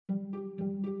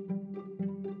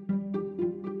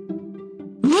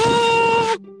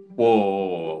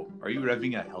Whoa, are you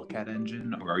revving a Hellcat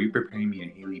engine or are you preparing me a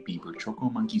Haley Bieber Choco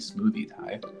Monkey smoothie,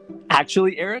 Ty?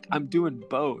 Actually, Eric, I'm doing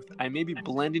both. I may be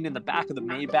blending in the back of the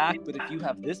Maybach, but if you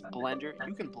have this blender,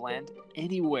 you can blend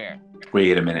anywhere.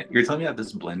 Wait a minute, you're telling me that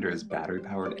this blender is battery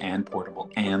powered and portable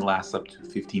and lasts up to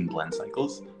 15 blend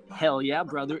cycles? Hell yeah,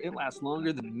 brother, it lasts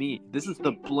longer than me. This is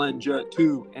the BlendJet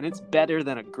 2, and it's better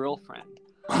than a girlfriend.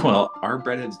 Well, our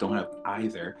breadheads don't have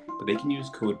either, but they can use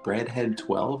code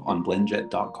BREADHEAD12 on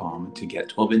blendjet.com to get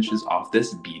 12 inches off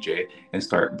this BJ and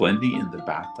start blending in the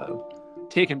bathtub.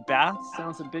 Taking baths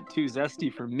sounds a bit too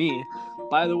zesty for me.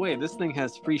 By the way, this thing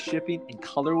has free shipping and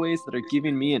colorways that are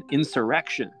giving me an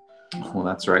insurrection. Well,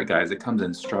 that's right, guys. It comes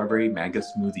in Strawberry Manga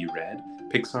Smoothie Red,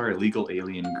 Pixar Illegal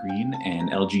Alien Green, and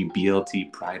LG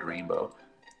BLT Pride Rainbow.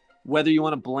 Whether you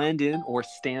want to blend in or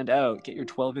stand out, get your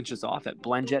 12 inches off at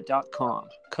blendjet.com.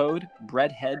 Code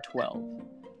BREADHEAD12.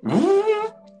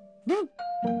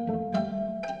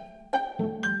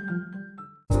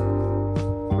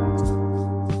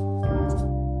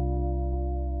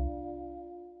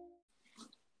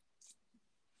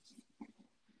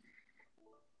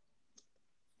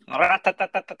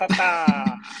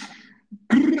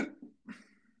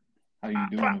 How you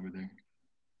doing over there?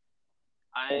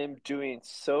 I'm doing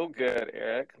so good,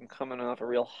 Eric. I'm coming off a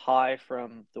real high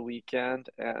from the weekend,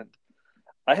 and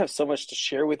I have so much to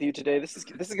share with you today. This is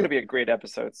going to be a great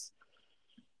episode.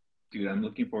 Dude, I'm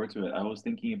looking forward to it. I was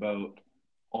thinking about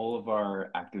all of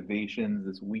our activations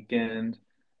this weekend.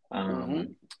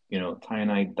 You know, Ty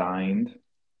and I dined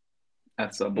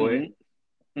at Subway.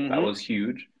 That was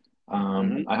huge.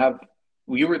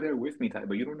 You were there with me, Ty,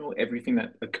 but you don't know everything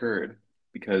that occurred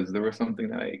because there was something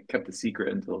that I kept a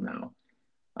secret until now.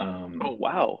 Oh,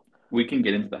 wow. We can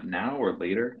get into that now or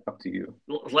later, up to you.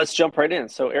 Let's jump right in.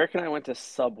 So Eric and I went to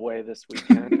Subway this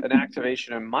weekend, an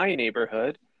activation in my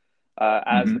neighborhood.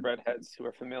 As the breadheads who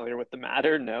are familiar with the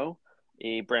matter know,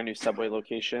 a brand new Subway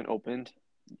location opened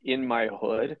in my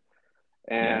hood,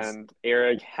 and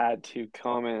Eric had to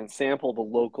come and sample the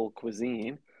local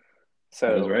cuisine. So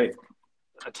that is right.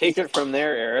 Take it from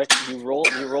there, Eric. You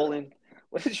roll in.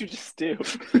 What did you just do?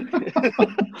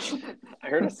 I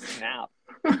heard a snap.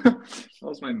 That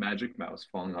was my magic mouse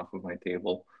falling off of my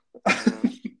table.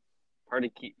 Hard to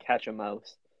catch a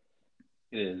mouse.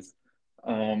 It is.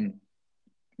 What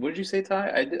did you say,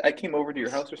 Ty? I came over to your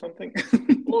house or something?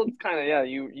 Well, it's kind of, yeah.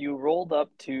 You rolled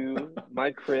up to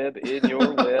my crib in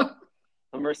your whip,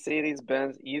 a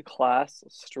Mercedes-Benz E-Class,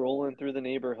 strolling through the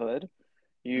neighborhood.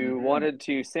 You wanted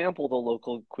to sample the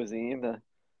local cuisine, to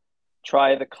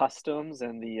try the customs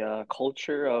and the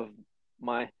culture of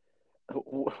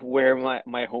where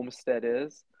my homestead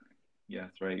is. Yeah,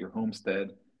 that's right. Your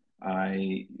homestead.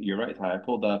 You're right, Ty. I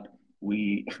pulled up.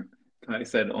 I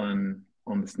said on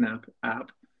the Snap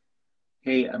app,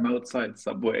 "Hey, I'm outside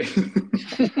Subway."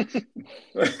 It's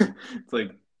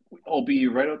like, I'll be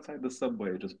right outside the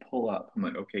Subway. Just pull up. I'm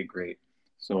like, okay, great.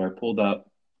 So I pulled up,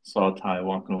 saw Ty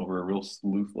walking over real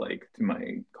sleuth-like to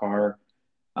my car.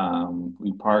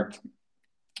 We parked,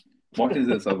 walked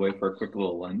into the Subway for a quick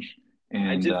little lunch. And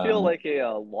I did feel like a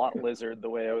lot lizard the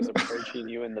way I was approaching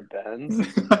you in the Benz.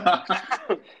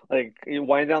 Like you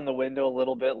wind down the window a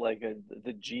little bit, like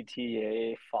the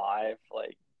GTA 5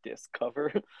 like disc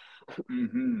cover.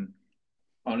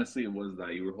 Honestly, it was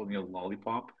that you were holding a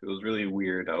lollipop. It was really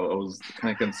weird. I was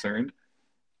kind of concerned.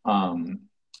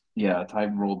 Yeah, Ty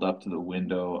rolled up to the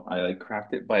window. I like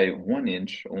cracked it by 1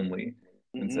 inch only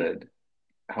and said,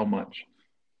 "How much?"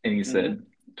 And he said,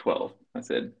 12. I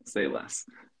said, "Say less."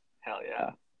 Hell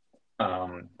yeah.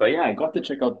 But yeah, I got to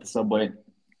check out the Subway,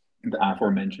 the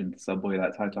aforementioned Subway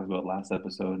that Ty talked about last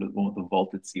episode, the one with the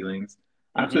vaulted ceilings.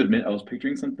 I have to admit, I was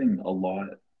picturing something a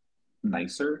lot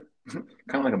nicer, kind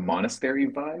of like a monastery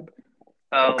vibe.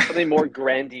 Oh, something more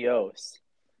grandiose.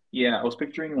 Yeah, I was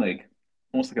picturing like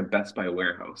almost like a Best Buy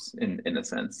warehouse in a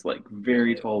sense, like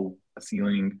very tall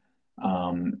ceiling,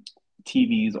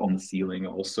 TVs on the ceiling,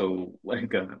 also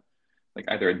like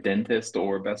either a dentist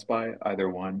or Best Buy, either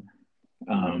one.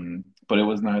 But it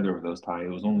was neither of those, Ty. It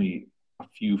was only a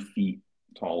few feet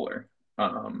taller.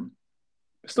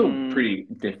 Still pretty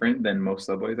different than most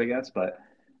Subways, I guess, but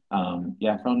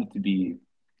yeah, I found it to be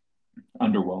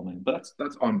underwhelming. But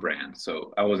that's on brand,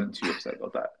 so I wasn't too upset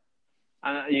about that.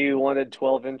 You wanted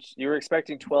 12 inch. You were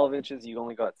expecting 12 inches. You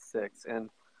only got 6, and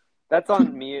that's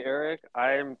on me, Eric.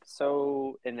 I'm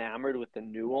so enamored with the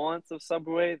nuance of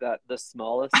Subway that the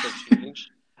smallest of change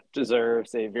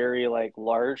deserves a very like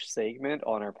large segment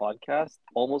on our podcast,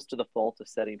 almost to the fault of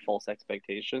setting false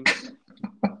expectations.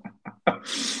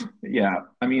 Yeah,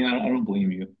 I mean, I don't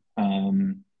blame you.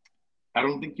 I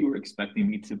don't think you were expecting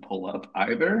me to pull up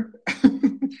either.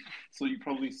 So you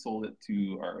probably sold it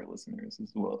to our listeners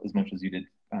as well, as much as you did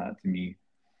to me.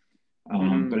 But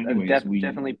anyways,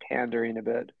 Definitely pandering a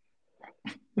bit.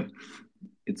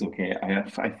 it's okay.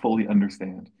 I fully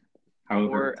understand.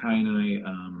 However, Or Ty and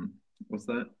I, what's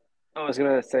that? I was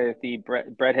gonna say the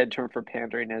breadhead term for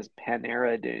pandering is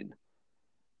panerading.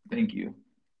 Thank you.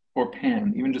 Or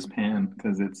pan, even just pan,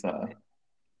 because it's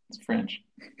French.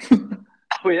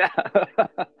 Oh yeah,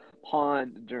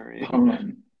 pondering.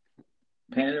 Pan.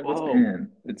 Pan. What's Whoa,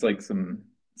 pan? It's like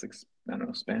I don't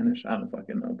know, Spanish. I don't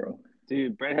fucking know, bro.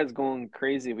 dude, breadhead's going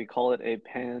crazy. We call it a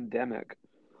pandemic.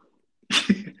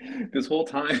 This whole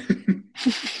time,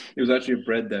 it was actually a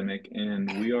bread demic,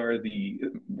 and we're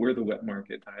the wet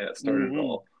market that started it Hmm.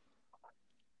 all.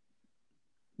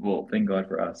 Well, thank God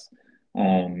for us.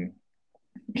 Um,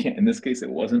 yeah, in this case, it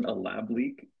wasn't a lab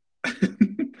leak,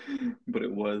 but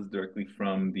it was directly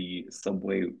from the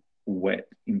Subway wet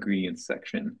ingredients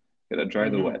section. Gotta dry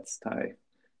the Hmm. wets, Ty.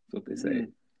 That's what they say. Hmm.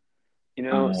 You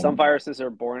know, some Um, viruses are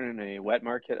born in a wet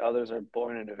market, others are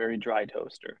born in a very dry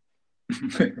toaster.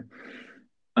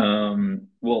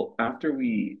 well, after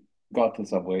we got to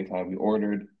Subway, Ty, we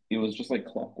ordered. It was just like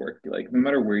clockwork. Like no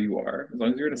matter where you are, as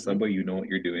long as you're at a Hmm. Subway, you know what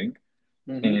you're doing.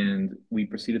 Hmm. And we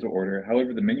proceeded to order.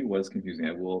 However, the menu was confusing.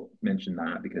 I will mention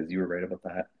that because you were right about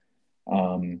that.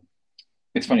 Um,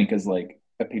 it's funny because like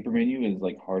a paper menu is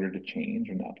like harder to change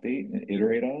and update and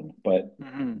iterate on, but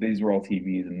Hmm. these were all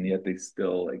TVs and yet they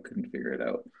still like couldn't figure it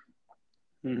out.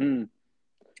 Hmm.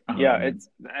 Yeah, Um,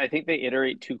 I think they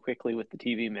iterate too quickly with the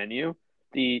TV menu.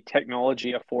 The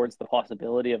technology affords the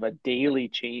possibility of a daily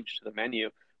change to the menu,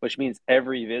 which means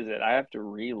every visit I have to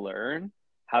relearn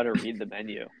how to read the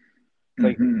menu. It's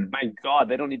like, mhm. my God,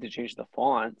 they don't need to change the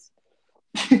fonts.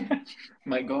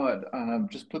 My God,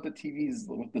 just put the TVs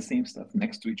with the same stuff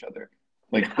next to each other.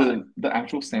 Like Yeah, the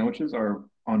actual sandwiches are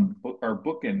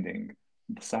bookending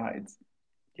the sides.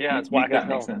 yeah, it's Make whack as that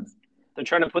make hell. sense. They're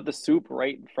trying to put the soup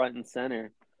right in front and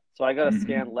center. So I gotta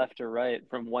scan Hmm. left or right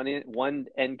from one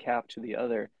end cap to the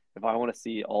other if I want to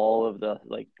see all of the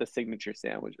like the signature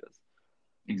sandwiches.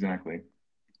 Exactly.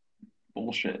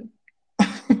 Bullshit.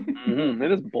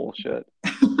 It is bullshit.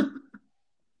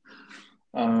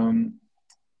 Um,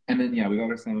 and then yeah, we got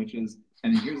our sandwiches.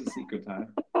 And here's the secret, Ty.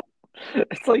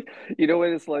 It's like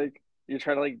when it's like you're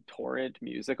trying to like torrent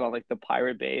music on like the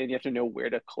Pirate Bay and you have to know where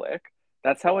to click.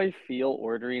 That's how I feel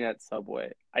ordering at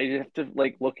Subway. I have to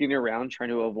like looking around trying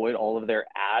to avoid all of their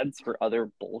ads for other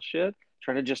bullshit,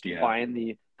 trying to just Yeah. find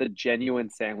the genuine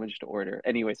sandwich to order.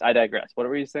 Anyways, I digress. What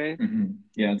were you saying?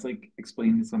 Yeah, it's like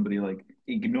explaining to somebody like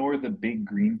ignore the big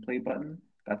green play button.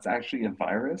 That's actually a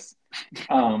virus.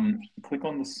 Click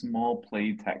on the small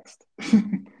play text.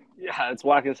 Yeah, it's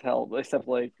whack as hell. Except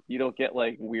like you don't get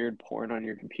like weird porn on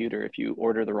your computer if you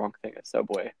order the wrong thing at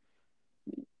Subway.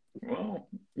 Well,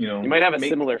 You might have a make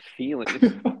similar feeling.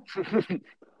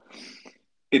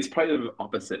 it's probably the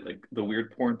opposite. Like the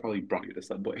weird porn probably brought you to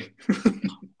Subway.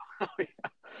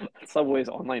 Subway's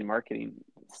online marketing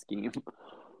scheme.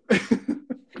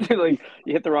 Like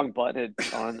you hit the wrong button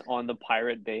on the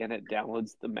Pirate Bay and it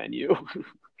downloads the menu.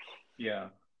 Yeah,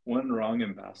 one wrong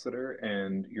ambassador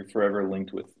and you're forever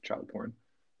linked with child porn.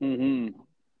 Hmm.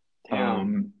 Damn.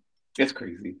 Um, it's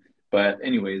crazy. But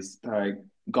anyways, I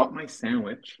got my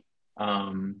sandwich,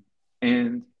 and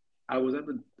I was at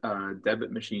the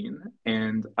debit machine,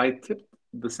 and I tipped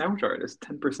the sandwich artist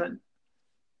 10%.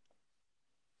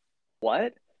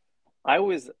 What? I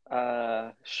was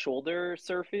shoulder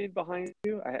surfing behind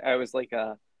you. I was like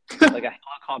a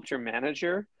helicopter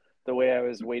manager, the way I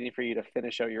was waiting for you to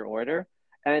finish out your order.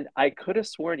 And I could have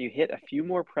sworn you hit a few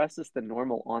more presses than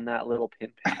normal on that little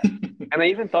pin pad. And I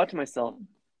even thought to myself,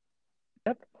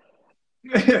 yep.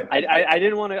 I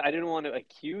didn't want to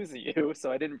accuse you,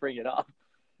 so I didn't bring it up.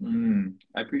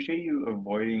 I appreciate you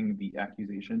avoiding the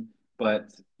accusation, but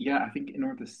yeah, I think in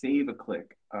order to save a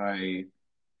click, I,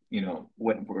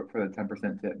 went for the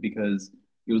 10% tip because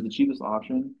it was the cheapest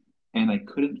option, and I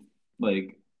couldn't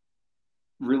like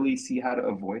really see how to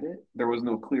avoid it. There was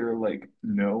no clear like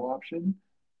no option.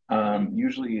 Hmm.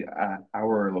 Usually at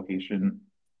our location,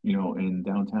 in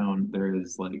downtown, there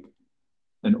is like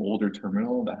an older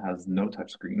terminal that has no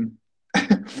touchscreen,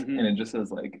 and Hmm. it just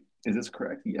says like, "Is this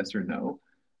correct? Yes or no?"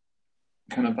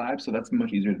 kind of vibe. So that's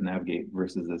much easier to navigate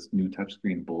versus this new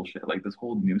touchscreen bullshit. Like this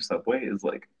whole new subway is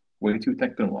like way too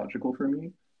technological for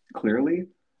me. Clearly,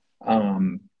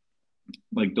 um,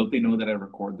 like don't they know that I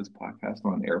record this podcast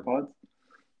on AirPods?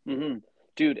 Hmm.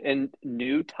 Dude, and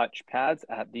new touchpads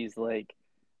at these like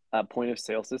point of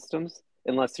sale systems,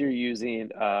 unless you're using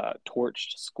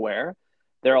torched square,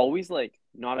 they're always like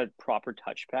not a proper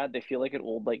touchpad. They feel like an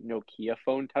old like Nokia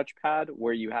phone touchpad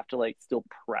where you have to like still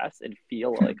press and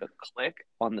feel like a click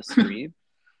on the screen.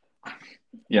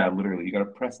 Yeah, literally, you got to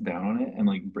press down on it and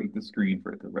like break the screen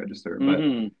for it to register. But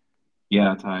Mm-hmm.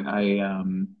 yeah, Ty,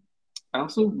 I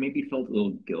also maybe felt a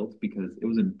little guilt because it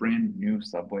was a brand new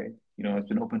Subway. You know, it's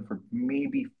been open for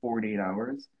maybe 48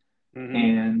 hours. Mm-hmm.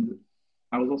 And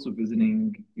I was also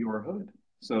visiting your hood.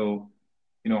 So,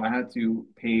 you know, I had to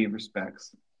pay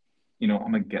respects. You know,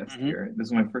 I'm a guest Mm-hmm. here. This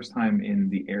is my first time in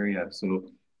the area. So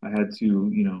I had to,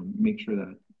 you know, make sure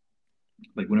that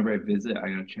like whenever I visit, I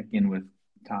gotta check in with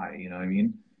Ty, you know what I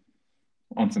mean?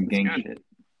 On some That's gang good. shit.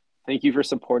 Thank you for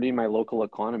supporting my local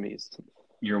economies.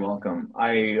 You're welcome.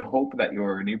 I hope that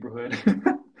your neighborhood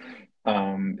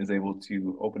is able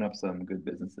to open up some good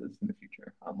businesses in the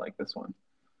future, unlike this one.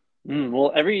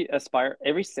 Well, every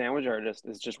sandwich artist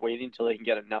is just waiting until they can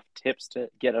get enough tips to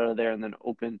get out of there and then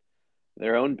open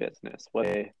their own business. What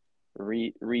they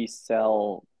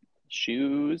resell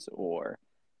shoes, or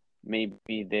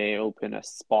maybe they open a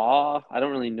spa. I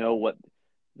don't really know what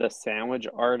the sandwich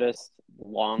artist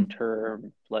long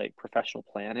term like professional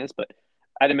plan is, but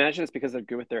I'd imagine it's because they're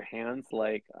good with their hands,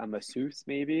 like a masseuse,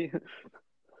 maybe.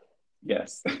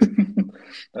 Yes,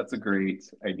 that's a great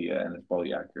idea and it's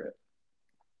probably accurate.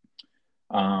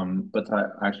 But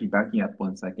actually, backing up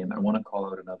 1 second, I want to call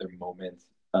out another moment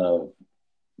of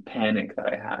panic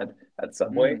that I had at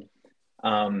Subway.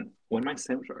 Mm. When my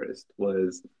sandwich artist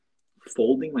was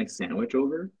folding my sandwich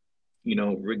over, you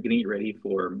know, getting it ready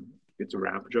for its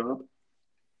wrap job,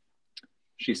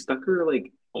 she stuck her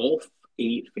like all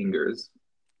 8 fingers.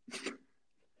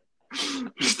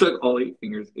 She stuck all 8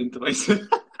 fingers into my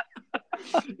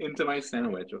into my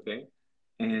sandwich, okay,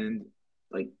 and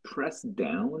like pressed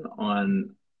down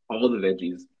on all the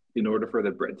veggies in order for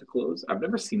the bread to close. I've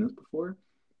never seen this before.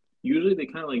 Usually they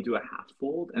kind of like do a half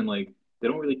fold and like they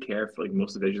don't really care if like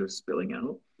most of the veggies are spilling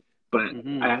out. But I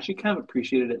Hmm. actually kind of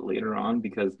appreciated it later on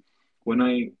because when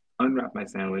I unwrapped my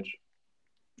sandwich,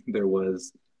 there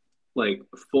was like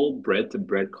full bread to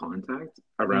bread contact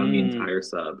around the Mm. entire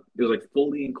sub. It was like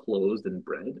fully enclosed in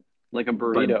bread, Like a but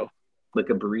burrito. like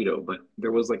a burrito, but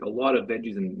there was like a lot of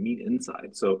veggies and meat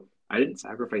inside. So I didn't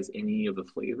sacrifice any of the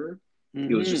flavor.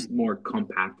 It was Hmm. just more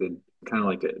compacted, kind of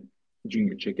like a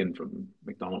junior chicken from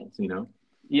McDonald's, you know?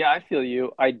 Yeah, I feel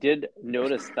you. I did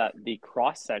notice that the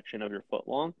cross section of your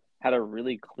footlong had a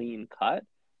really clean cut.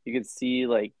 You could see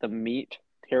like the meat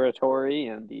territory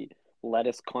and the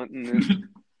lettuce continent.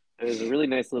 It was a really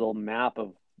nice little map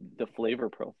of the flavor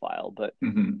profile, but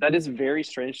Mhm. that is very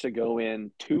strange to go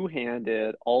in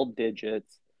two-handed, all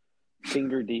digits,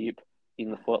 finger deep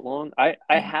in the footlong. I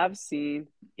have seen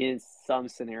in some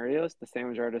scenarios the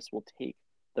sandwich artist will take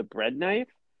the bread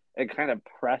knife and kind of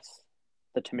press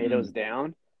the tomatoes Mm.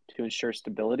 down to ensure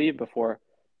stability before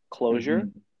closure.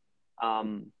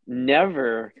 Mhm.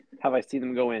 Never have I seen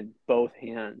them go in both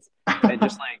hands and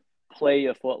just like play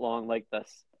a footlong like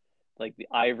this, like the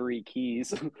ivory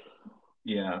keys.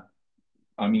 Yeah.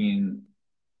 I mean,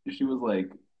 she was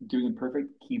like doing perfect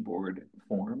keyboard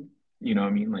form. You know what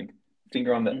I mean? Like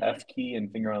finger on the Hmm. F key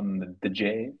and finger on the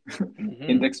J. Hmm.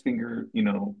 Index finger, you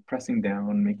know, pressing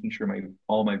down, making sure my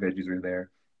all my veggies are there.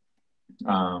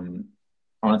 Um,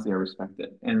 Honestly, I respect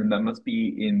it. And that must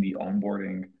be in the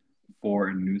onboarding for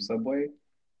a new Subway.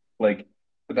 Like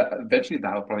that eventually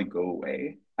that'll probably go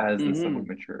away as the Subway Hmm.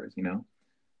 matures, you know?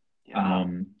 Yeah.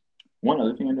 Um, One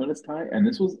other thing I noticed, Ty, and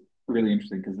this was really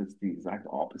interesting because it's the exact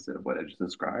opposite of what I just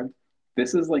described.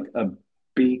 This is like a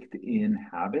baked in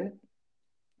habit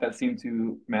that seemed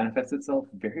to manifest itself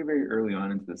very, very early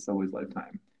on into the Subway's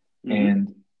lifetime. Hmm.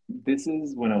 And this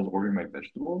is when I was ordering my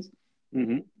vegetables.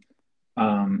 Hmm.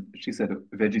 She said,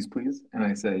 "Veggies, please." And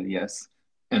I said, "Yes."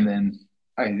 And then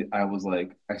I was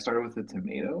like, I started with a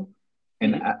tomato.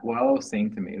 And Hmm. while I was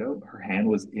saying tomato, her hand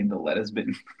was in the lettuce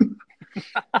bin.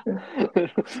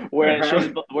 Where it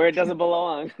should, where it doesn't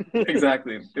belong.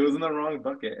 Exactly. It was in the wrong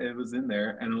bucket. It was in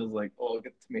there. And I was like, oh, I'll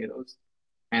get tomatoes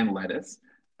and lettuce.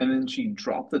 And then she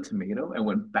dropped the tomato and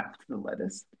went back to the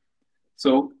lettuce.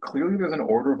 So clearly there's an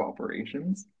order of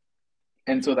operations.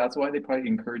 And so that's why they probably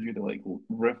encourage you to like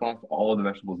riff off all of the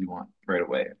vegetables you want right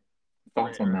away. Right,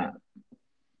 Thoughts on right. that?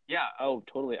 Yeah. Oh,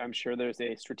 totally. I'm sure there's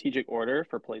a strategic order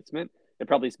for placement. It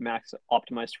probably is max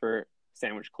optimized for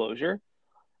sandwich closure.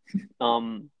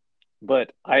 Um,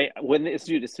 but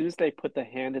dude, as soon as they put the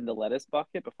hand in the lettuce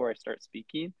bucket before I start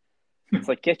speaking, it's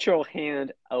like, get your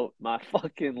hand out my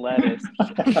fucking lettuce.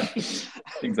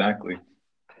 Exactly.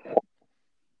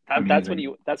 That's when Amazing.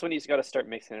 you just got to start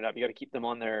mixing it up. You got to keep them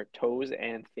on their toes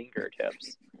and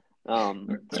fingertips.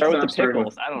 Next Start with time the I'm starting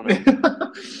with pickles. I don't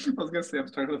know. I was gonna say I'm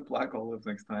starting with black olives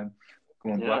next time.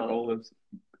 Come on, black Yeah. olives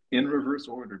in reverse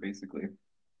order, basically.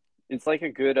 It's like a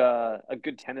good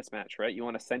tennis match, right? You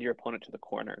want to send your opponent to the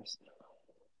corners.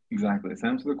 Exactly.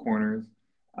 Send them to the corners.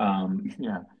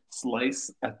 Yeah.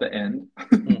 Slice at the end.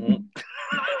 Hmm.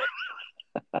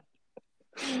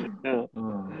 Yeah.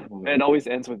 Oh And it boy. always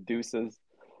ends with deuces.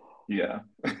 Yeah.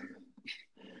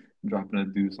 Dropping a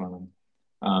deuce on them.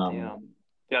 Um, Damn.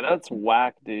 Yeah, that's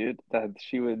whack, dude. That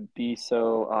she would be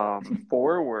so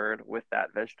forward with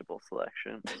that vegetable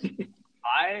selection.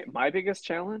 My biggest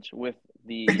challenge with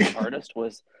the artist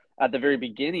was at the very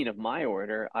beginning of my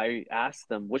order, I asked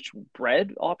them which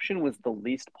bread option was the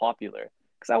least popular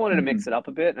because I wanted to mix mhm, it up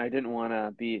a bit and I didn't want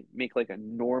to be make like a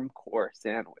norm core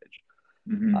sandwich.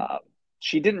 mhm. Uh,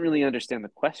 she didn't really understand the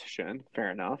question, fair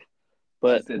enough. She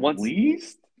But said once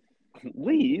least.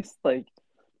 least, like,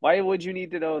 why would you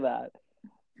need to know that?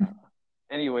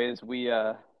 Anyways, we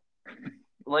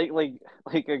like like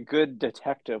like a good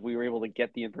detective, we were able to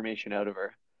get the information out of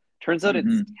her. Turns out it's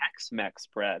Hmm. Tex-Mex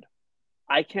bread.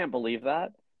 I can't believe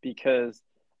that because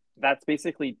that's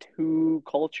basically two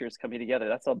cultures coming together.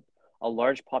 That's a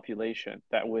large population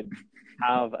that would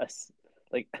have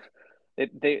like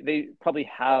they probably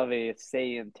have a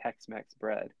say in Tex-Mex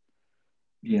bread.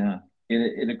 Yeah.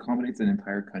 It accommodates an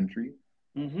entire country.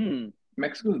 Hmm.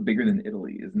 Mexico is bigger than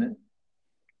Italy, isn't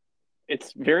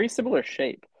It's very similar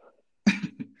shape.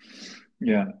 it?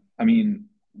 Yeah. I mean,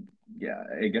 yeah,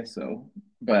 I guess so.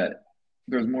 But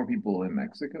there's more people in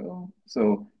Mexico.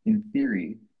 So in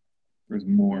theory, there's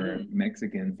more Hmm.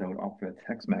 Mexicans that would opt for the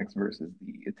Tex-Mex versus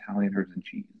the Italian herbs and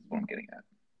cheese, is what I'm getting at.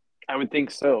 I would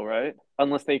think so, right?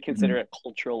 Unless they consider Hmm. it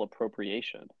cultural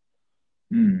appropriation.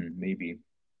 Maybe.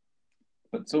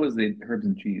 But so is the herbs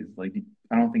and cheese. Like,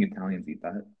 I don't think Italians eat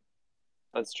that.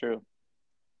 That's true.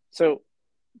 So,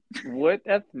 what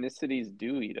ethnicities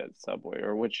do eat at Subway,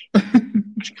 or which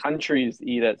countries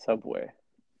eat at Subway?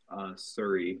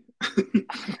 Surrey.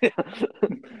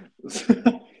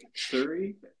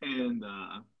 Surrey and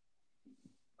I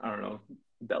don't know,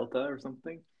 Delta or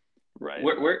something. Right.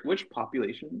 Which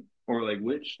population or like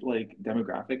which like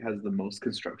demographic has the most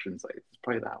construction sites? It's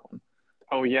probably that one.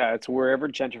 Oh yeah, it's wherever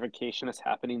gentrification is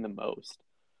happening the most.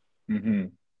 Hmm.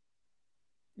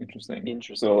 Interesting. So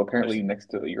Interesting. apparently next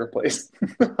to your place.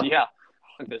 Yeah,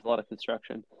 there's a lot of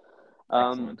construction.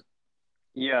 Um, Excellent.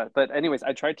 yeah, but anyways,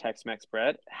 I tried Tex-Mex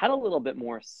bread. Had a little bit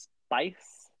more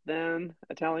spice than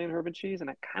Italian herb and cheese, and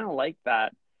I kind of like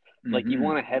that. Like you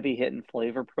want Hmm. a heavy hit and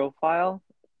flavor profile,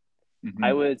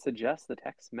 I Hmm. would suggest the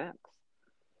Tex-Mex.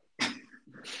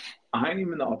 I'm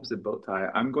in the opposite boat, Ty.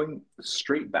 I'm going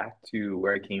straight back to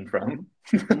where I came from.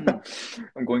 Mm.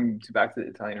 I'm going to back to the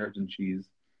Italian herbs and cheese.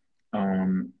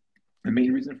 Um, the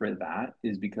main reason for that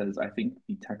is because I think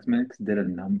the Tex-Mex did a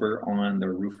number on the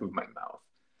roof of my mouth.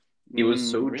 It was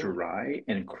so Really? dry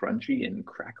and crunchy and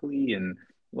crackly and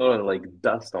a lot of like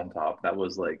dust on top that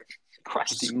was like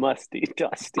Crusty, just musty,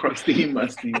 dusty. crusty,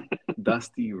 musty,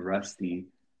 dusty, rusty.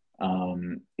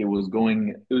 It was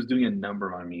doing a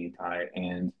number on me, Ty,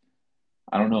 and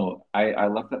I don't know. I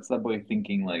left that Subway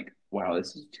thinking like, wow,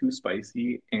 this is too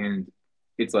spicy, and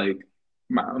it's like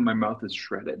my mouth is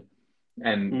shredded,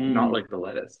 and not Mm, like the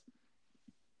lettuce.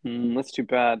 that's too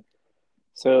bad.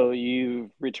 So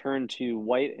you've returned to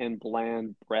white and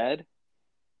bland bread.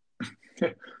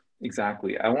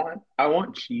 Exactly. I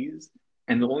want cheese,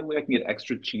 and the only way I can get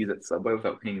extra cheese at Subway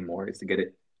without paying more is to get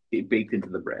it baked into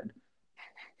the bread.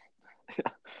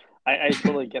 I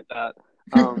totally get that.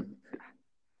 Um,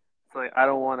 it's like I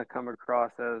don't want to come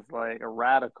across as like a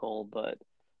radical, but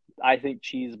I think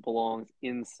cheese belongs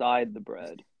inside the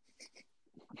bread.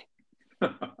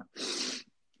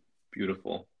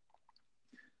 Beautiful.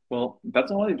 Well,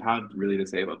 that's all I've had really to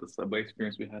say about the Subway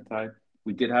experience we had, Ty.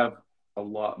 We did have a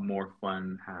lot more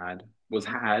fun had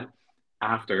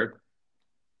after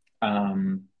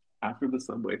um after the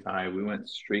Subway tie. We went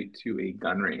straight to a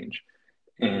gun range,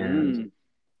 and Mm,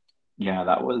 yeah,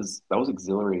 that was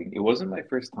exhilarating. It wasn't my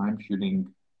first time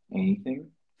shooting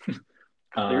anything,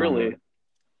 clearly.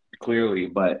 clearly,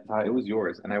 but it was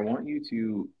yours, and I want you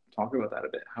to talk about that a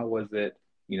bit. How was it,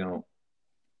 you know,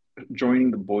 joining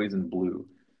the boys in blue?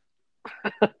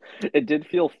 It did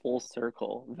feel full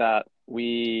circle that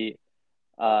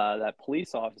that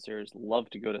police officers love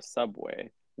to go to Subway.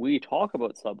 We talk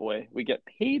about Subway. We get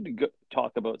paid to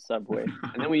talk about Subway,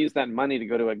 and then we use that money to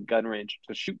go to a gun range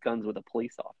to shoot guns with a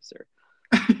police officer.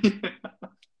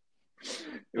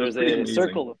 It was There's pretty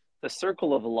amazing. the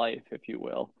circle of life, if you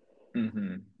will.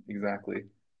 Exactly.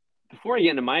 Before I get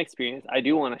into my experience, I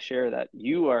do want to share that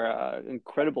you are an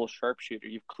incredible sharpshooter.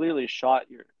 You've clearly shot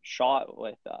your shot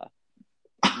with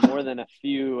more than a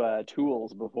few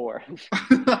tools before.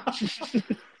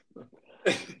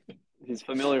 He's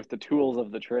familiar with the tools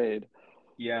of the trade.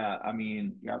 Yeah, I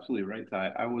mean, you're absolutely right,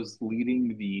 Ty. I was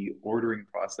leading the ordering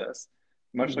process,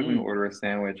 much like when you Hmm. order a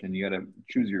sandwich and you got to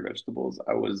choose your vegetables.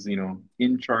 I was,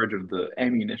 in charge of the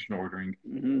ammunition ordering.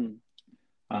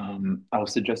 Hmm. I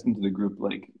was suggesting to the group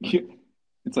like,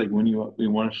 it's like when we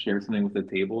want to share something with the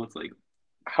table, it's like,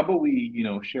 how about we,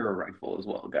 share a rifle as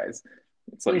well, guys?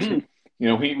 It's like, Hmm.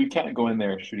 we can't go in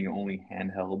there shooting only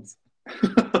handhelds.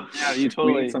 Yeah, you We need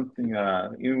totally. something,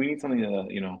 we need something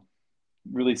to,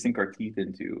 really sink our teeth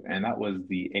into, and that was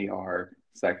the AR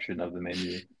section of the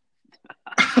menu.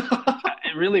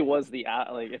 It really was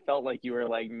like it felt like you were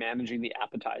like managing the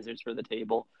appetizers for the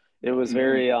table. It was Mhm.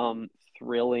 very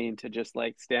thrilling to just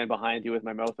like stand behind you with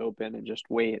my mouth open and just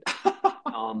wait.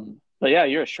 But yeah,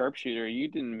 you're a sharpshooter. You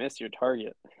didn't miss your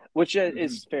target, which Mhm.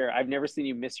 is fair. I've never seen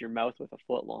you miss your mouth with a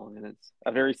foot long, and it's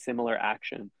a very similar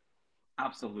action.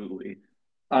 Absolutely.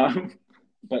 Um,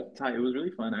 but Ty, it was really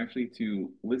fun actually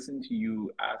to listen to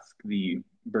you ask the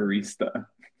barista,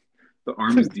 the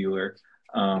arms dealer,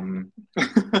 um,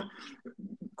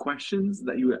 questions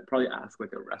that you would probably ask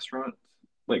like a restaurant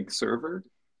like server,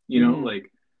 Hmm.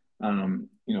 like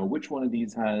which one of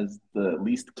these has the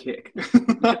least kick?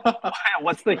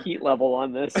 What's the heat level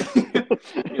on this?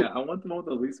 Yeah, I want to know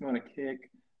the least amount of kick.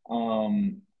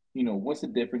 What's the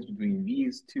difference between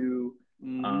these two?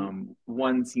 Hmm.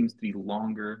 One seems to be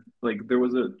longer. Like there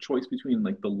was a choice between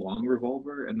like the long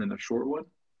revolver and then a short one.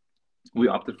 We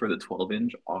opted for the 12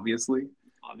 inch, obviously.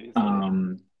 Obviously.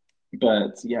 Um,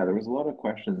 but yeah, there was a lot of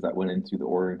questions that went into the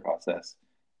ordering process.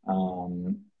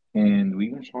 Um, and we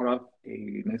even shot off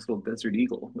a nice little Desert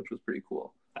Eagle, which was pretty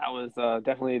cool. That was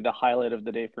definitely the highlight of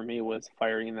the day for me was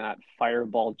firing that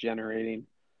fireball generating.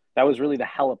 That was really the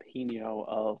jalapeno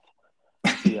of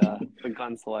the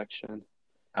gun selection.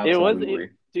 It, Absolutely.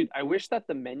 dude. I wish that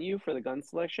the menu for the gun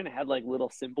selection had like little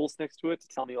symbols next to it to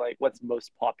tell me like what's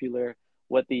most popular,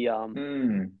 what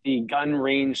Mm, the gun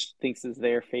range thinks is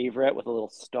their favorite with a little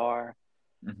star.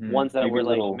 Ones that maybe were a like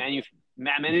little,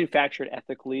 manufactured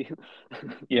ethically.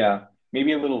 yeah,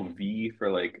 maybe a little V for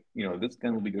like, this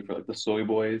gun will be good for like the soy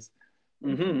boys.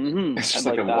 It's I'd just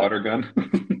like like a that. water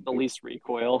gun. The least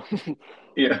recoil.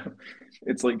 Yeah.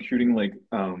 It's like shooting like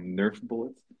Nerf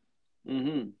bullets.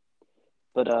 Hmm.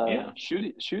 But Yeah.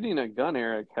 shooting a gun,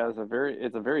 Eric, has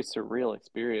it's a very surreal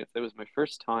experience. It was my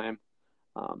first time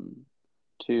um,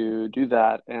 to do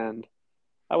that, and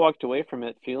I walked away from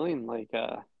it feeling like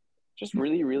just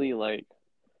really, really like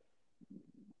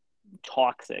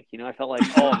toxic. I felt like,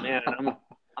 oh man,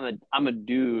 I'm a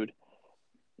dude.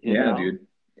 You Yeah, know, dude.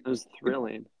 it was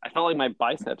thrilling. I felt like my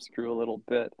biceps grew a little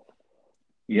bit.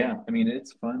 Yeah, I mean,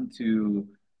 it's fun to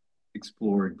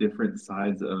explore different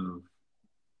sides of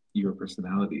your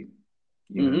personality.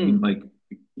 You know what I mean? Hmm. Like,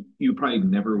 you probably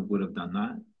never would have done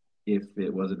that if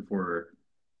it wasn't for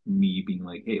me being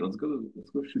like, "Hey, let's go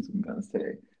shoot some guns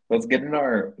today. Let's get in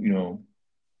our,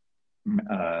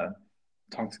 uh,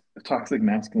 toxic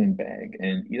masculine bag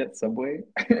and eat at Subway,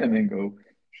 and then go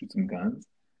shoot some guns."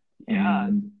 Yeah,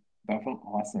 And that felt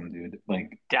awesome, dude.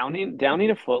 Like, downing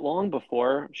a foot long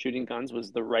before shooting guns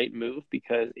was the right move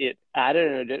because it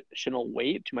added an additional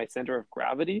weight to my center of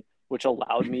gravity, which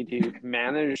allowed me to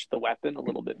manage the weapon a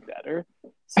little bit better.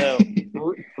 So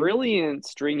brilliant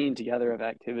stringing together of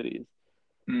activities.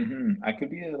 I could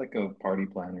be like a party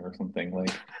planner or something.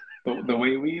 Like the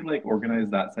way we like organize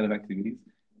that set of activities,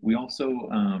 we also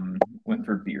went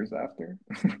for beers after.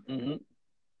 Hmm.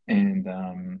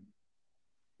 And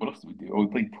what else did we do? Oh, we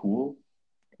played pool.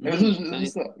 It was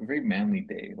just a very manly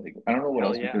day. Like I don't know what Hell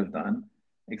else we could yeah. have done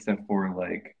except for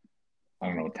like I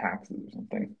don't know, taxes or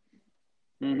something.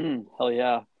 Hell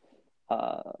yeah.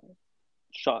 Uh,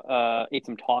 ate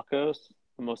some tacos,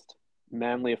 the most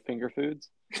manly of finger foods.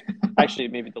 Actually,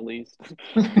 maybe the least.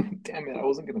 Damn it, I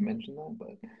wasn't gonna mention that,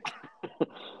 but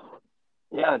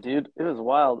Yeah, dude, it was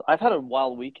wild. I've had a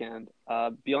wild weekend.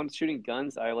 Beyond shooting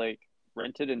guns, I like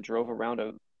rented and drove around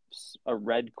a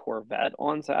red Corvette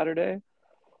on Saturday,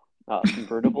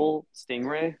 convertible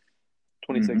Stingray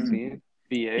hmm 2016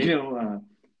 you V8. know,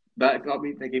 that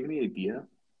gave me the idea.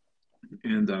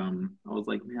 And I was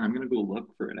like, man, I'm gonna go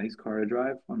look for a nice car to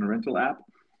drive on a rental app.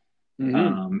 Hmm.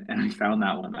 And I found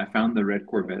that one. I found the red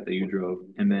Corvette that you drove,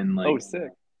 and then Oh, like sick.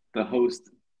 the host's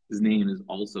name is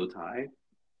also Ty.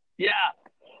 Yeah,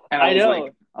 And I know. I saw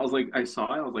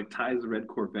it. I was like, Ty's red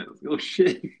Corvette. I was like, oh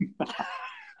shit.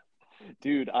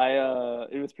 Dude,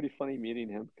 it was pretty funny meeting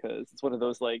him because it's one of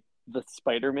those like the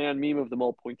Spider-Man meme of them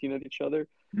all pointing at each other.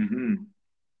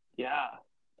 Yeah,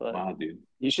 but Wow, dude.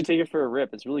 you should take it for a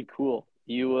rip. It's really cool.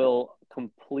 You will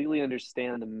completely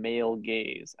understand the male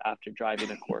gaze after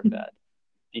driving a Corvette.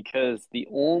 because the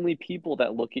only people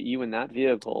that look at you in that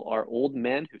vehicle are old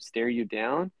men who stare you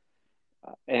down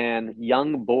and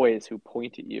young boys who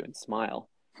point at you and smile.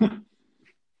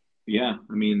 Yeah,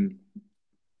 I mean,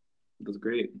 it was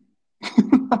great. How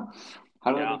did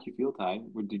that Yeah. make you feel, Ty?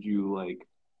 Or did you like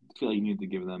feel like you needed to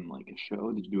give them like a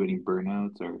show? Did you do any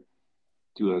burnouts or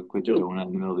do a quick Do donut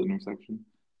in the middle of the intersection?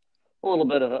 a little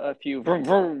bit of a few vroom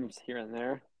vrooms here and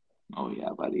there. Oh yeah,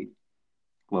 buddy.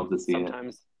 Love to see it.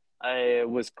 Sometimes I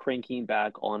was cranking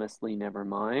back, honestly, never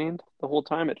mind the whole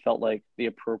time. It felt like the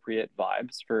appropriate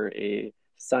vibes for a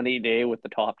sunny day with the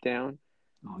top down.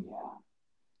 Oh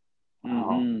yeah.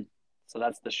 Wow. Hmm. So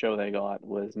that's the show they got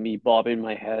was me bobbing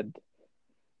my head.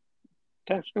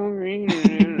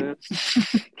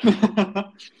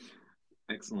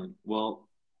 Excellent. Well,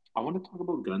 I want to talk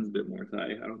about guns a bit more,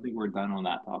 Ty. I don't think we're done on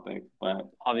that topic, but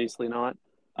Obviously not.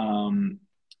 um,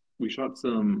 we shot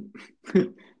some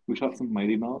we shot some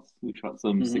Mighty Mouse, we shot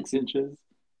some Hmm. 6 inches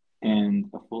and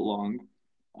a foot long.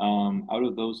 Out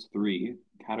of those three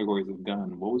categories of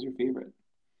gun, what was your favorite?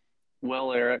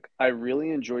 Well, Eric, I really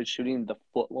enjoyed shooting the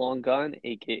foot-long gun,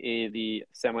 aka the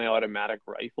semi-automatic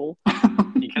rifle,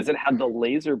 because it had the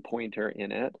laser pointer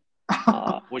in it,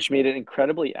 which made it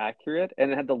incredibly accurate,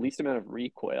 and it had the least amount of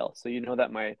recoil. So you know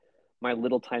that my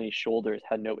little tiny shoulders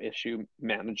had no issue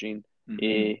managing Hmm.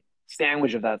 a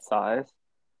sandwich of that size.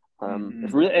 Hmm.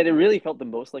 And it really felt the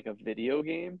most like a video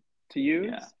game to Yeah.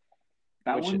 use,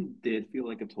 That which one did feel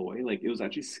like a toy. Like it was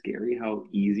actually scary how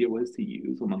easy it was to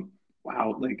use. I'm like,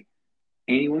 wow, like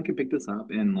anyone can pick this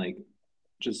up and like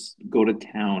just go to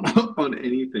town on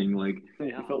anything. Like it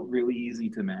yeah. felt really easy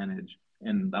to manage.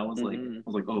 And that was like, Hmm. I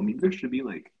was like, oh, maybe there should be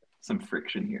like some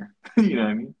friction here. You know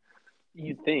what I mean?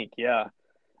 You'd think, yeah.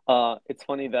 It's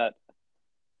funny that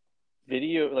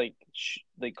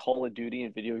like Call of Duty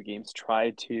and video games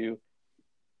try to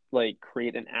like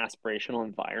create an aspirational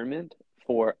environment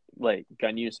for like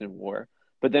gun use in war.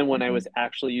 But then when I was Hmm.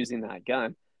 actually using that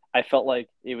gun, I felt like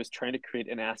it was trying to create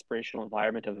an aspirational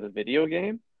environment of the video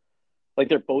game. Like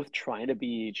they're both trying to be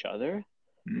each other.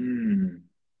 Mm,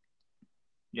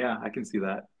 yeah, I can see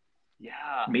that.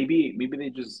 Yeah. Maybe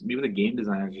the game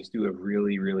designers just do a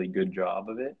really, really good job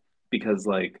of it because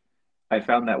like I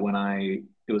found that when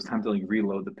it was time to like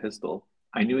reload the pistol,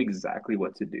 I knew exactly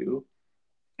what to do.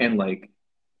 And like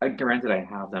I granted I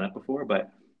have done it before,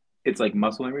 but it's like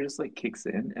muscle memory just like kicks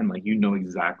in and like you know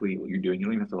exactly what you're doing. You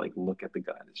don't even have to like look at the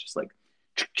gun. It's just like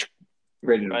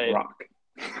ready to Right. rock.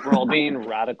 We're all being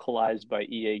radicalized by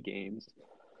EA games.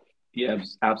 Yeah,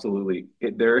 absolutely.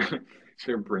 They're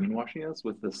they're brainwashing us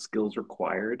with the skills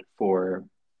required for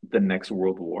the next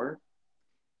world war.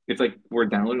 It's like we're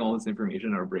downloading all this information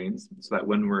in our brains so that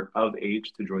when we're of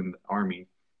age to join the army,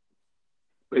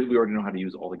 we already know how to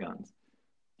use all the guns.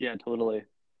 Yeah, totally.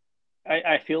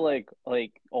 I feel like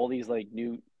all these like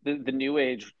the new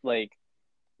age like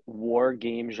war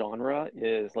game genre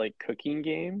is like cooking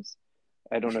games.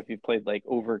 I don't know if you've played like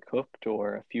Overcooked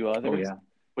or a few Oh others, yeah.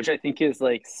 which I think is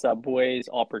like Subway's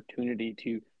opportunity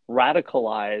to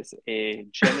radicalize a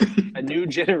new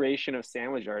generation of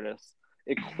sandwich artists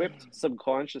equipped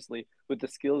subconsciously with the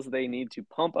skills they need to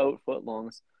pump out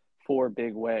footlongs for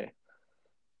Big Way.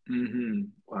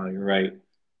 Wow, you're right.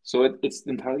 So it's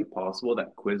entirely possible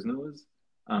that Quiznos,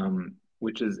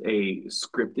 which is a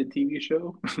scripted TV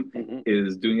show, Hmm.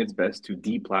 is doing its best to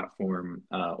deplatform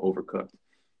Overcooked.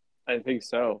 I think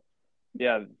so.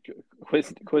 Yeah,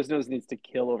 Quiznos needs to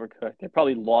kill Overcooked. They're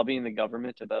probably lobbying the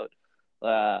government about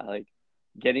like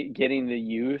getting the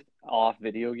youth off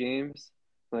video games,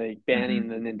 like banning Hmm.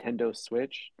 the Nintendo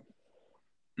Switch.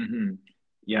 Hmm.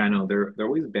 Yeah, I know they're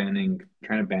always trying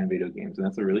to ban video games, and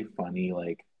that's a really funny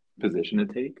like position to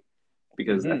take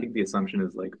because I Hmm. think the assumption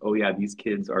is like, oh yeah, these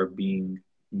kids are being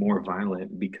more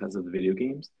violent because of the video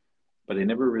games, but they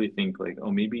never really think like,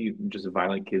 oh, maybe just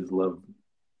violent kids love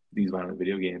these violent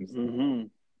video games. Hmm.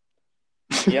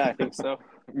 Yeah, I think so.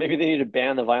 Maybe they need to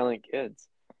ban the violent kids.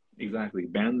 Exactly.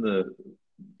 Ban the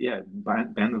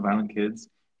violent kids,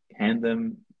 hand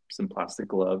them some plastic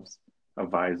gloves, a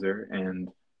visor, and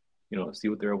see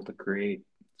what they're able to create.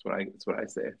 That's what I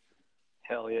say.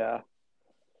 Hell yeah.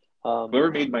 Um, Whoever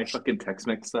made my fucking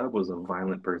Tex-Mex sub was a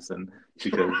violent person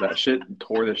because that shit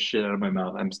tore the shit out of my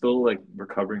mouth. I'm still like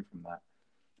recovering from that.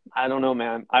 I don't know,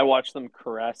 man. I watched them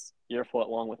caress your foot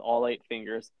long with all 8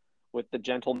 fingers, with the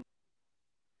gentle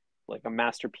like a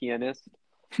master pianist,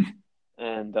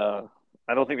 and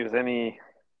I don't think there's any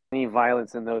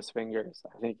violence in those fingers.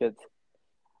 I think it's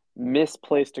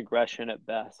misplaced aggression at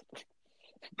best.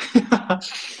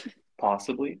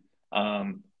 Possibly.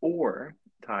 Or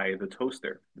Ty the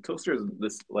toaster. The toaster is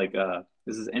this like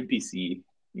this is NPC,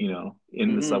 in the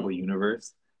Hmm. Subway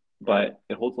universe. Right. but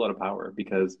it holds a lot of power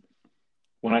because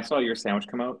when I saw your sandwich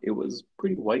come out, it was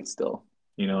pretty white still.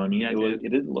 You know what I mean? Yeah, dude. It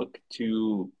didn't look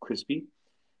too crispy.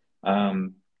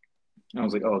 Um, I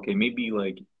was like, oh, okay, maybe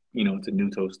like, it's a new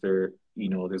toaster.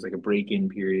 There's like a break-in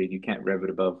period. You can't rev it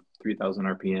above 3,000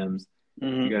 RPMs.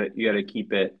 Hmm. You gotta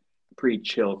keep it pretty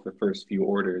chill for the first few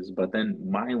orders. But then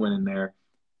mine went in there,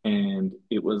 and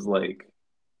it was like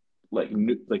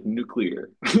nuclear.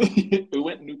 It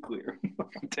went nuclear.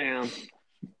 Damn.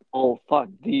 Oh fuck.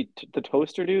 The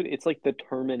toaster, dude, it's like the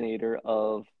Terminator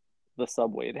of the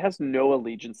Subway. It has no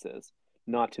allegiances.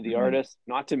 Not to the Mhm. artist,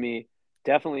 not to me,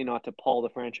 definitely not to Paul, the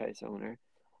franchise owner.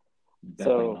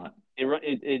 Definitely So not.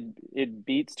 it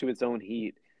beats to its own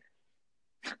heat.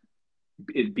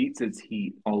 It beats its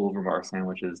heat all over our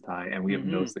sandwiches, Ty, and we have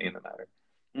no Hmm. say in the matter.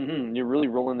 You're really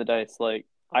rolling the dice. Like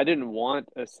I didn't want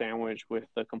a sandwich with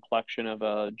the complexion of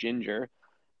a ginger.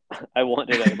 I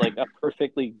wanted a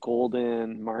perfectly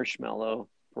golden marshmallow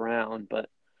brown, but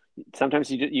sometimes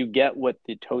you get what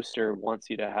the toaster wants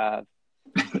you to have.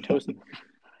 The toast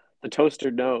the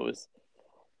toaster knows.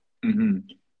 Hmm.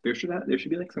 There should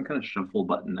be like some kind of shuffle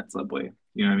button at Subway.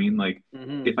 You know what I mean? Like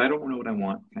if Hmm. I don't know what I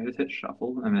want, I just hit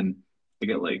shuffle and then I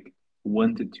get like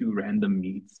one to two random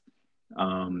meats,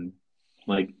 um,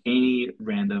 like any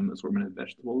random assortment of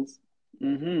vegetables,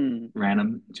 Hmm.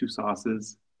 random two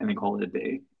sauces, and they call it a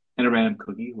day. And a random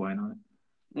cookie, why not?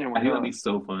 Yeah, I why think that'd be not?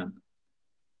 so fun.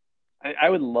 I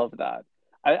would love that.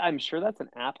 I'm sure that's an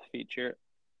app feature.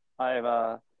 I've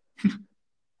I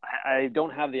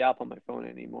don't have the app on my phone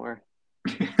anymore.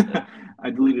 Like, I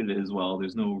deleted it as well.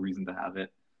 There's no reason to have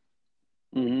it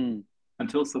hmm.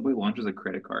 until Subway launches a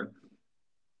credit card.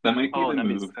 That might be Oh, the that'd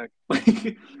be move.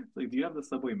 sick. Like, do you have the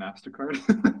Subway Mastercard?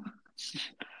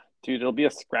 Dude, it'll be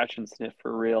a scratch and sniff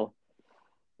for real.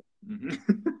 Mhm.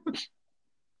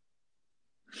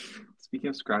 Speaking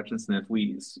of scratch and sniff,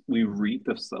 we reeked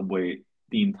of Subway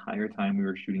the entire time we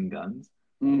were shooting guns.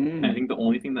 And I Hmm. think the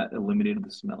only thing that eliminated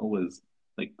the smell was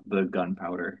like the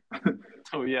gunpowder.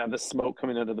 Oh yeah, the smoke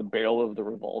coming out of the barrel of the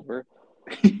revolver.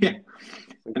 Yeah.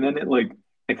 Like, And then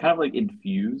it kind of like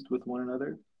infused with one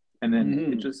another. And then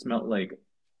it hmm. just smelled like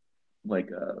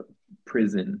a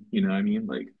prison, you know what I mean?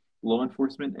 Like law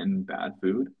enforcement and bad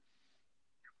food.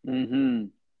 Hmm.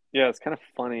 Yeah, it's kind of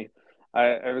funny.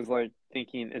 I was like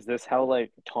thinking, is this how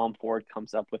like Tom Ford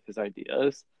comes up with his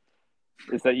ideas?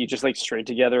 Is that you just like string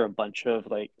together a bunch of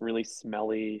like really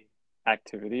smelly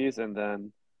activities and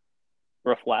then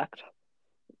reflect?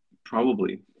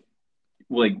 Probably.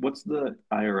 Like, what's the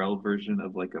IRL version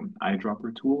of like an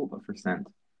eyedropper tool, but for scent?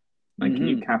 Like, can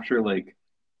you Hmm. capture like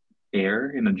air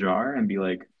in a jar and be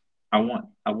like, I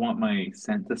want my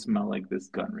scent to smell like this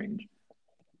gun range.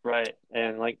 Right.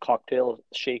 And like cocktail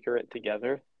shaker it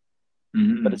together,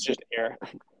 but it's Hmm. just air.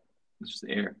 It's just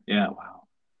air. Yeah, wow.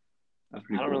 That's I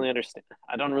pretty don't cool. really understand.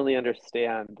 I don't really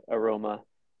understand aroma.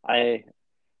 I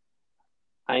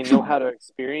I know how to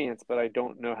experience, but I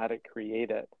don't know how to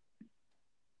create it.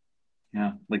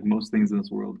 Yeah, like most things in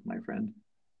this world, my friend,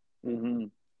 Hmm.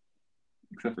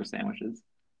 except for sandwiches.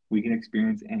 We can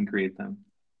experience and create them.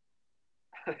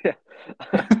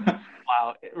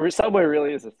 Wow, Subway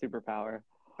really is a superpower.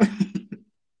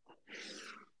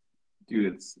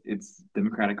 Dude, it's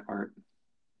democratic art.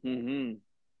 Hmm.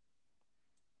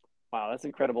 Wow, that's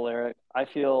incredible, Eric. I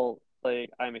feel like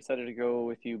I'm excited to go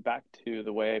with you back to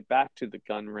the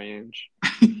gun range.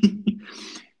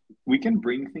 We can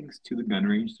bring things to the gun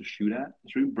range to shoot at.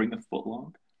 Should we bring a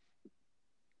footlong?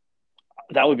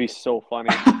 That would be so funny.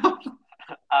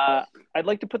 Uh, I'd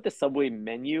like to put the Subway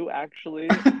menu actually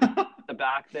at the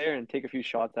back there and take a few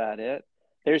shots at it.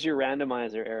 There's your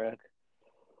randomizer, Eric.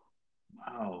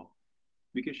 Wow.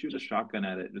 We could shoot a Just shotgun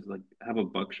at it, just like have a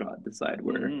buckshot decide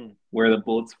where hmm. where the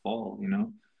bullets fall, you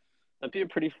know? That'd be a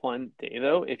pretty fun day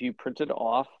though if you printed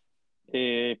off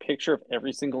a picture of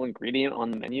every single ingredient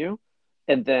on the menu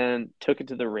and then took it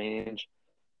to the range,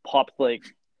 popped like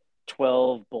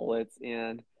 12 bullets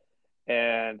in,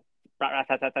 and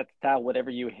whatever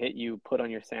you hit, you put on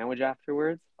your sandwich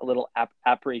afterwards. A little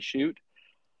après shoot.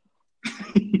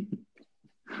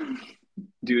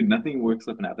 Dude, nothing works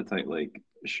up an appetite like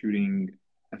shooting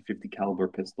a 50 caliber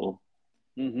pistol.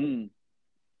 Hmm.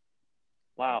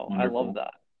 Wow, I love Wonderful.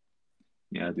 that.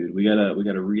 Yeah, dude, we gotta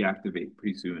reactivate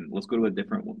pretty soon. Let's go to a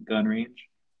different gun range.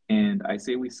 And I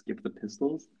say we skip the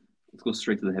pistols. Let's go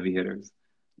straight to the heavy hitters.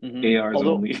 ARs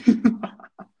Although only.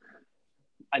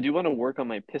 I do want to work on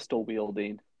my pistol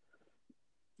wielding.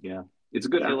 Yeah. It's a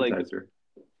I good feel like, appetizer.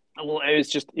 well,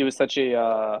 it was such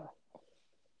a,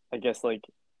 I guess like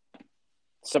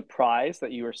surprise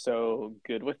that you were so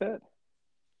good with it.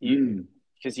 You, Mm.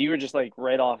 because you were just like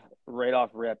right off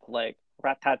rip, like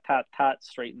rat tat tat tat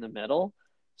straight in the middle.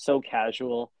 So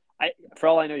casual. For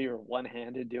all I know, you were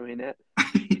one-handed doing it,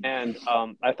 and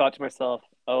I thought to myself,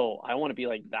 "Oh, I want to be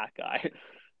like that guy."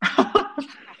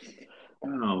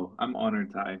 Oh, I'm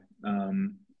honored, Ty.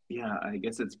 Yeah, I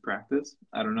guess it's practice.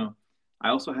 I don't know. I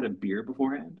also had a beer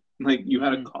beforehand. Like you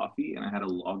had a Mm, coffee and I had a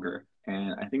lager,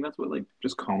 and I think that's what like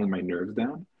just calmed my nerves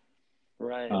down.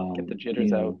 right. Get the You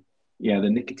jitters out. know, yeah, the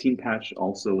nicotine patch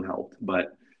also helped,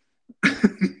 but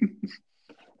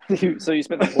So you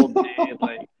spent the whole day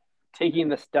like taking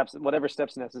the steps, whatever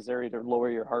steps necessary to lower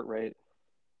your heart rate.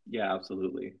 yeah,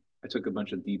 absolutely. I took a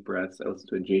bunch of deep breaths. I listened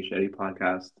to a Jay Shetty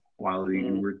podcast while you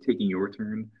Mm. were taking your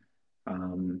turn.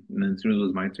 And then as soon as it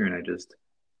was my turn, I just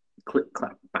click,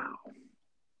 clap, bow.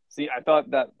 See, I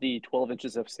thought that the 12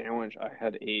 inches of sandwich I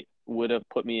had ate would have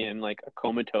put me in like a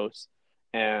comatose,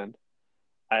 and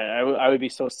I would be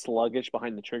so sluggish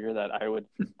behind the trigger that I would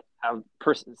have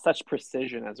such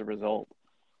precision as a result.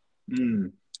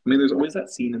 Mm. I mean, there's always that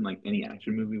scene in like any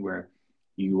action movie where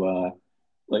you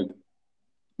like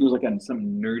there's like some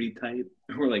nerdy type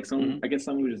or like some Hmm. I guess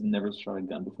someone who just never shot a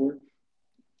gun before.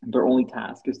 Their only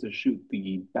task is to shoot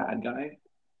the bad guy,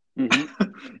 Hmm.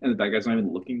 and the bad guy's not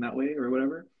even looking that way or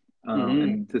whatever, Hmm.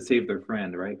 and to save their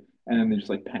friend, right? And then they just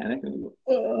like panic and they go,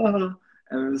 oh,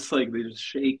 and it's like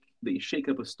they shake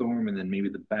up a storm, and then maybe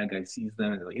the bad guy sees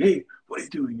them and they're like, hey, what are you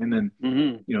doing? And then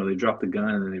Hmm. they drop the gun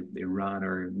and then they run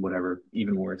or whatever,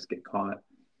 even worse, get caught.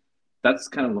 That's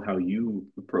kind of how you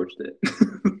approached it.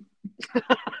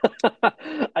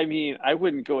 I mean, I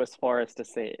wouldn't go as far as to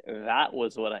say that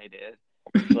was what I did,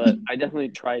 but I definitely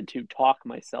tried to talk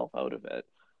myself out of it.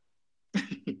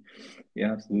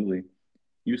 Yeah, absolutely.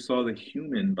 You saw the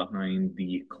human behind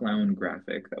the clown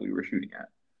graphic that we were shooting at.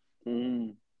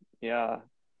 Mm, yeah,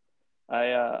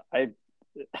 I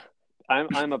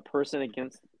I'm a person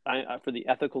against for the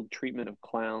ethical treatment of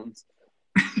clowns.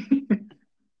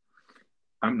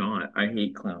 I'm not. I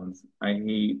hate clowns. I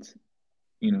hate,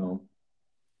 you know,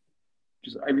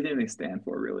 just everything they stand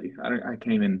for, really. I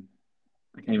can't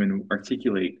even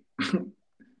articulate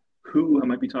who I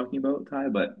might be talking about, Ty,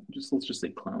 but just let's just say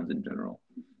clowns in general.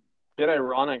 Bit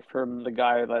ironic from the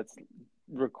guy that's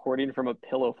recording from a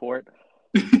pillow fort.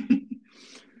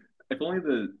 If only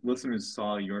the listeners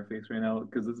saw your face right now,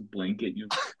 because this blanket you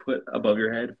put above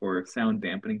your head for sound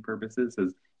dampening purposes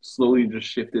has slowly just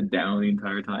shifted down the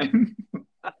entire time.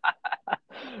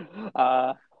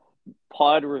 uh,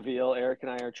 Pod reveal. Eric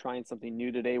and I are trying something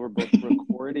new today. We're both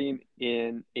recording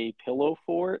in a pillow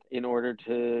fort in order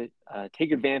to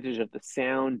take advantage of the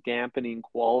sound dampening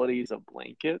qualities of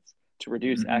blankets to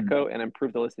reduce Hmm. echo and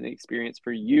improve the listening experience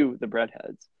for you, the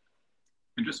breadheads.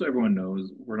 And just so everyone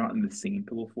knows, we're not in the same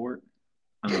pillow fort.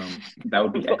 That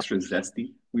would be extra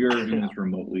zesty. We are doing Yeah, this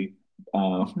remotely.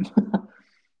 Um,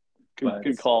 good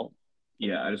but call.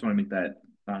 yeah, I just want to make that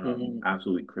Hmm.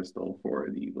 absolutely crystal for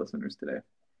the listeners today.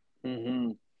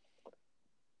 Hmm.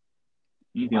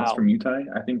 Anything else Wow. from you, Ty?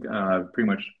 I think I've pretty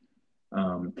much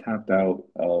tapped out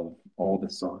of all the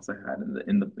sauce I had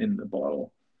in the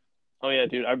bottle. Oh yeah,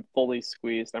 dude, I'm fully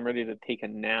squeezed. I'm ready to take a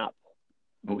nap.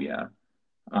 Oh yeah.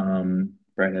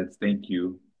 Breadheads, thank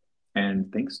you.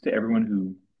 And thanks to everyone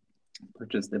who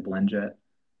purchased a BlendJet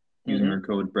using Hmm. our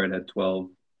code Breadhead12.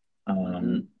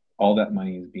 Hmm. All that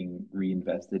money is being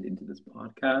reinvested into this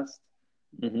podcast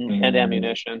And and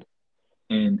ammunition.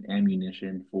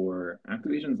 ammunition for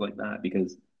activations like that.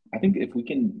 Because I think if we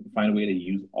can find a way to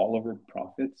use all of our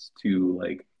profits to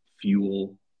like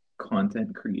fuel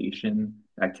content creation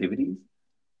activities,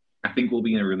 I think we'll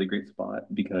be in a really great spot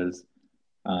because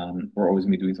we're always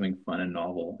going to be doing something fun and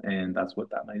novel, and that's what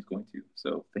that money is going to.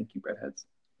 So thank you, Breadheads.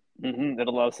 It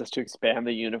allows us to expand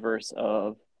the universe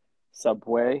of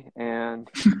Subway and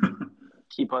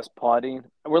keep us podding.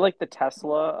 We're like the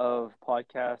Tesla of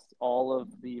podcasts. All of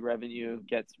the revenue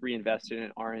gets reinvested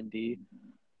in R&D.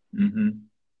 Hmm.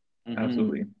 Mm-hmm.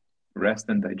 Absolutely. Rest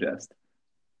and digest.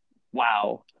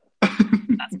 Wow,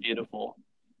 that's beautiful.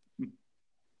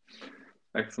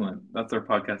 Excellent. That's our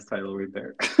podcast title right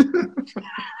there.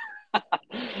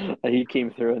 He came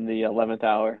through in the 11th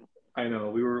hour. I know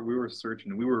we were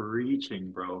searching, we were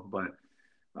reaching, bro, but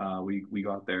we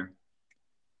got there.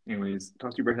 Anyways,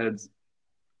 talk to your heads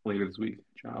later this week.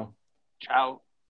 Ciao. Ciao.